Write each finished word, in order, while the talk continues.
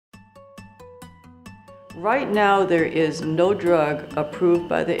Right now, there is no drug approved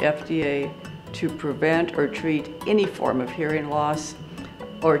by the FDA to prevent or treat any form of hearing loss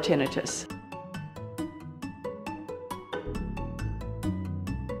or tinnitus.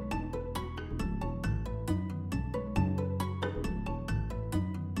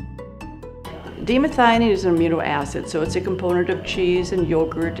 D-methionine is an amino acid, so it's a component of cheese and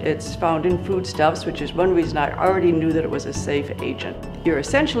yogurt. It's found in foodstuffs, which is one reason I already knew that it was a safe agent. Your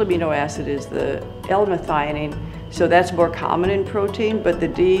essential amino acid is the L-methionine, so that's more common in protein, but the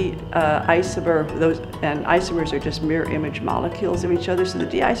D-isomer, and isomers are just mirror image molecules of each other, so the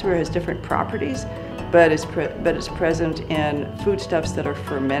D-isomer has different properties, but it's present in foodstuffs that are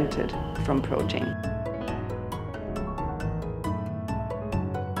fermented from protein.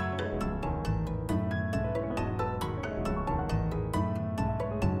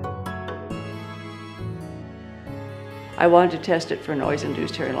 I wanted to test it for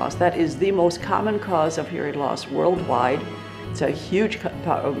noise-induced hearing loss. That is the most common cause of hearing loss worldwide. It's a huge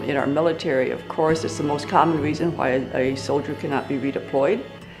problem in our military, of course. It's the most common reason why a soldier cannot be redeployed.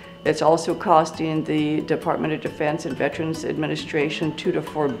 It's also costing the Department of Defense and Veterans Administration $2 to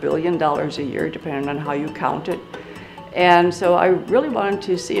 $4 billion a year, depending on how you count it. And so I really wanted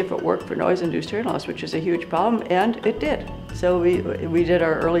to see if it worked for noise-induced hearing loss, which is a huge problem, and it did. So we did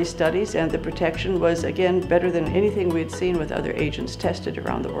our early studies, and the protection was, again, better than anything we'd seen with other agents tested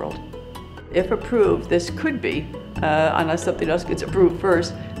around the world. If approved, this could be, unless something else gets approved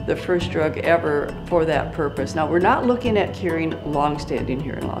first, the first drug ever for that purpose. Now, we're not looking at curing long-standing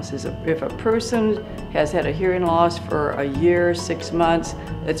hearing loss. If a person has had a hearing loss for a year, 6 months,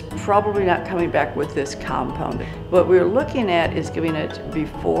 it's probably not coming back with this compound. What we're looking at is giving it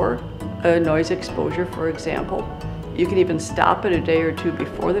before a noise exposure, for example. You can even stop it a day or two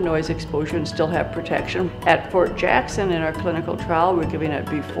before the noise exposure and still have protection. At Fort Jackson in our clinical trial, we're giving it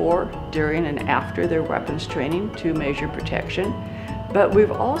before, during, and after their weapons training to measure protection. But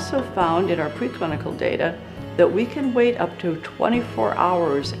we've also found in our preclinical data that we can wait up to 24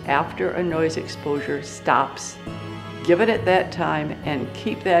 hours after a noise exposure stops, give it at that time, and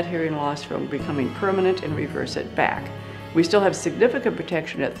keep that hearing loss from becoming permanent and reverse it back. We still have significant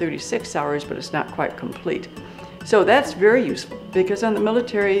protection at 36 hours, but it's not quite complete. So that's very useful because on the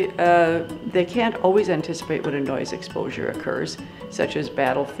military, they can't always anticipate when a noise exposure occurs, such as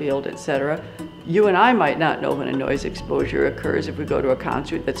battlefield, etc. You and I might not know when a noise exposure occurs if we go to a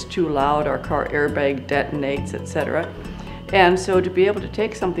concert that's too loud, our car airbag detonates, etc. And so to be able to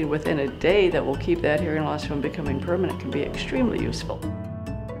take something within a day that will keep that hearing loss from becoming permanent can be extremely useful.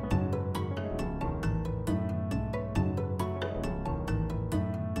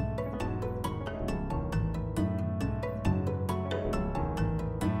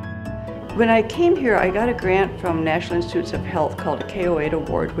 When I came here, I got a grant from National Institutes of Health called a KO8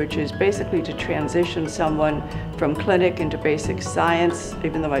 Award, which is basically to transition someone from clinic into basic science,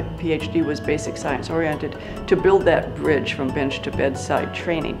 even though my Ph.D. was basic science oriented, to build that bridge from bench to bedside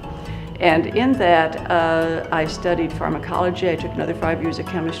training. And in that, I studied pharmacology. I took another 5 years of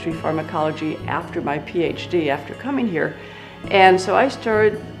chemistry pharmacology after my Ph.D., after coming here. And so I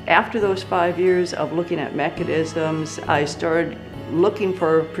started, after those 5 years of looking at mechanisms, I started looking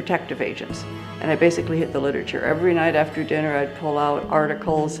for protective agents. And I basically hit the literature. Every night after dinner, I'd pull out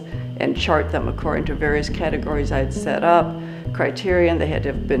articles and chart them according to various categories I'd set up. Criterion, they had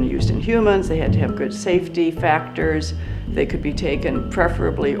to have been used in humans, they had to have good safety factors, they could be taken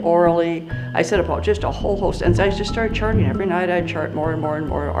preferably orally. I set up just a whole host, and so I just started charting. Every night I'd chart more and more and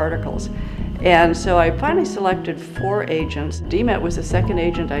more articles. And so I finally selected 4 agents. D-met was the second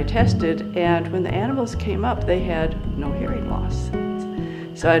agent I tested, and when the animals came up, they had no hearing loss.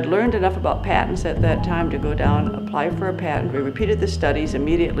 So I'd learned enough about patents at that time to go down, apply for a patent. We repeated the studies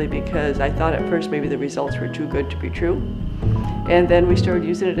immediately because I thought at first maybe the results were too good to be true. And then we started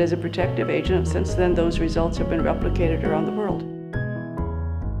using it as a protective agent. Since then, those results have been replicated around the world.